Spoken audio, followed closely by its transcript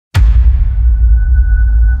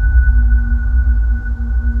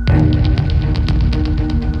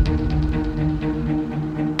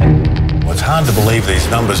hard to believe these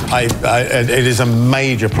numbers. It is a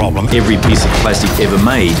major problem. Every piece of plastic ever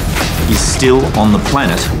made is still on the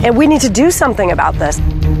planet. And we need to do something about this.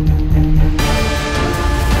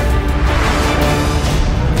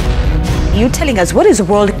 You telling us what is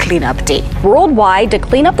World Cleanup Day? Worldwide to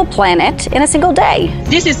clean up the planet in a single day.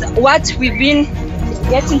 This is what we've been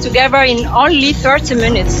getting together in only 30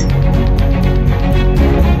 minutes.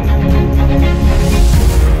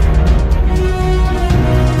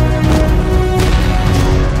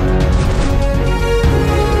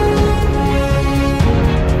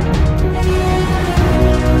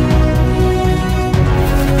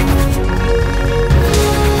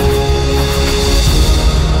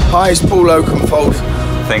 Hi, it's Paul Oakenfold.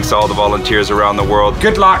 Thanks to all the volunteers around the world.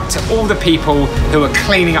 Good luck to all the people who are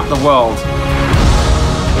cleaning up the world.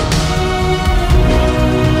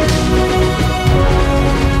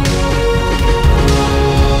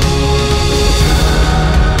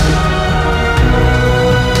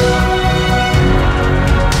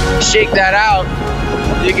 Shake that out,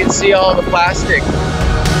 you can see all the plastic.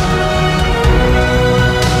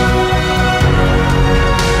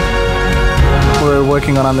 We're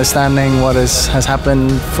working on understanding what has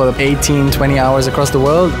happened for 18, 20 hours across the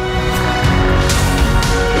world.